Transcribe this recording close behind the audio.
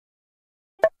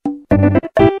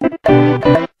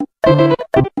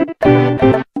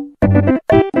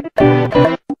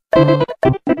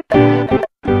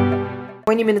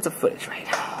Minutes of footage right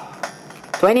now.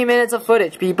 20 minutes of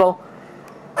footage, people.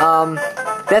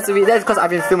 That's because I've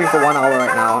been filming for 1 hour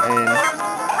right now, and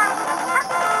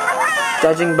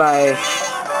judging by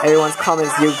everyone's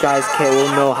comments, you guys will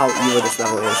know how evil this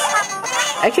level is.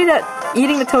 Actually, that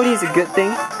eating the toady is a good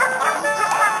thing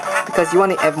because you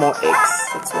want to add more eggs.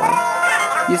 That's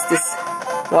why. Use this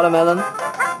watermelon.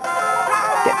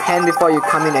 Get 10 before you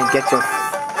come in and get your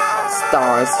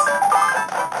stars.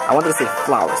 I wanted to say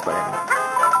flowers, but anyway.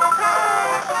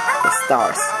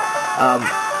 Stars.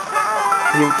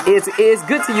 It is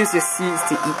good to use your seeds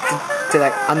to eat, to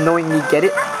like unknowingly get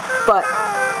it, but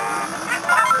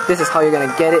this is how you're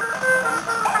gonna get it.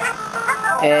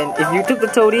 And if you took the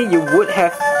toady, you would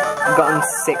have gotten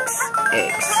 6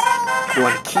 eggs. You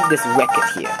want to keep this record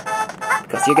here,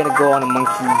 because you're gonna go on a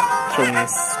monkey killing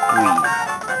spree.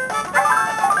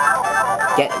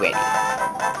 Get ready.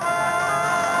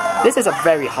 This is a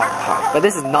very hard part, but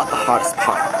this is not the hardest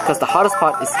part, because the hardest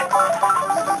part is...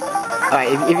 Alright,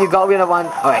 if you got rid of one,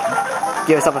 alright,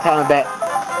 give yourself a pat on the back,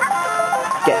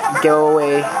 go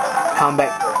away, come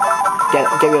back, get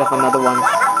rid of another one.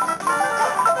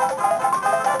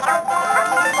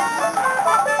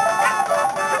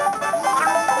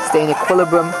 Stay in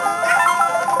equilibrium.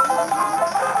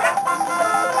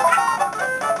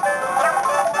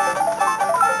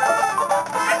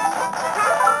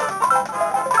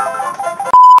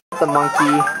 The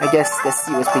monkey, I guess the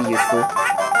seed was pretty useful.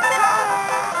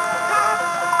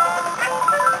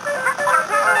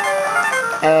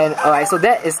 And alright, so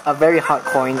that is a very hard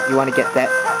coin. You want to get that.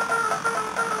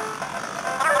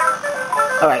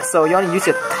 Alright, so you want to use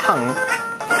your tongue.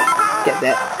 Get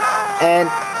that. And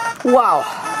wow!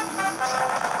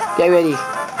 Get ready.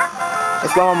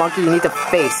 There's one more monkey you need to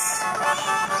face.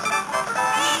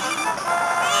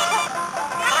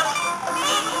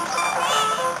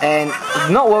 And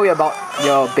do not worry about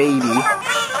your baby.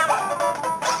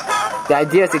 The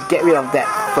idea is to get rid of that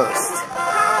first.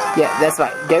 Yeah, that's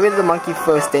right. Get rid of the monkey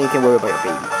first, then you can worry about your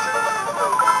baby.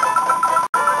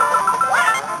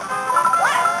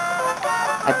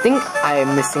 I think I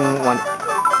am missing one.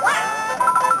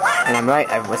 And I'm right,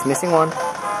 I was missing one.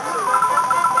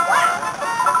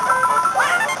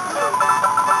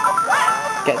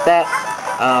 Get that.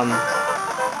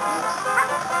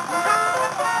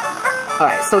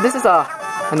 Alright, so this is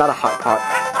another hard part.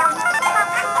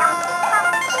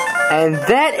 And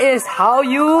that is how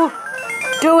you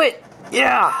do it!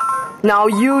 Yeah! Now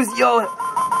use your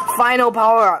final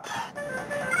power up.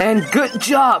 And good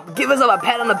job! Give us a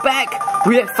pat on the back!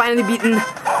 We have finally beaten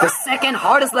the second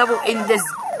hardest level in this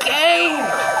game!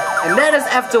 And that is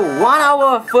after 1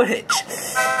 hour of footage.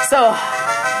 So,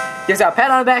 give us a pat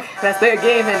on the back, let's play a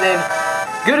game, and then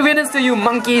good riddance to you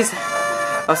monkeys!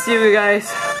 I'll see you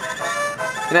guys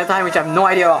in that time, which I have no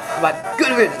idea of, but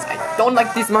good riddance. I don't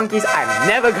like these monkeys. I'm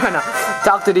never gonna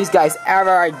talk to these guys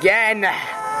ever again.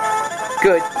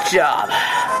 Good job.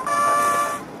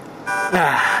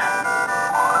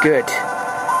 Good.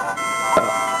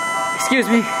 Excuse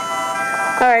me.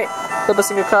 Alright, flip a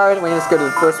single card. We just go to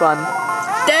the first one.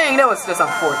 Dang, that was just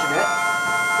unfortunate.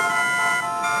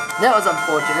 That was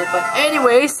unfortunate, but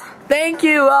anyways, thank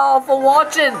you all for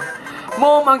watching.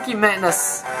 More Monkey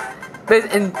Madness.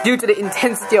 And due to the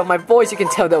intensity of my voice, you can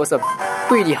tell that was a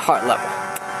pretty hard level.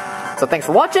 So thanks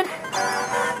for watching.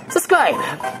 Subscribe,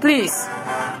 please,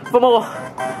 for more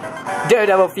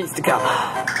Daredevil feats to come.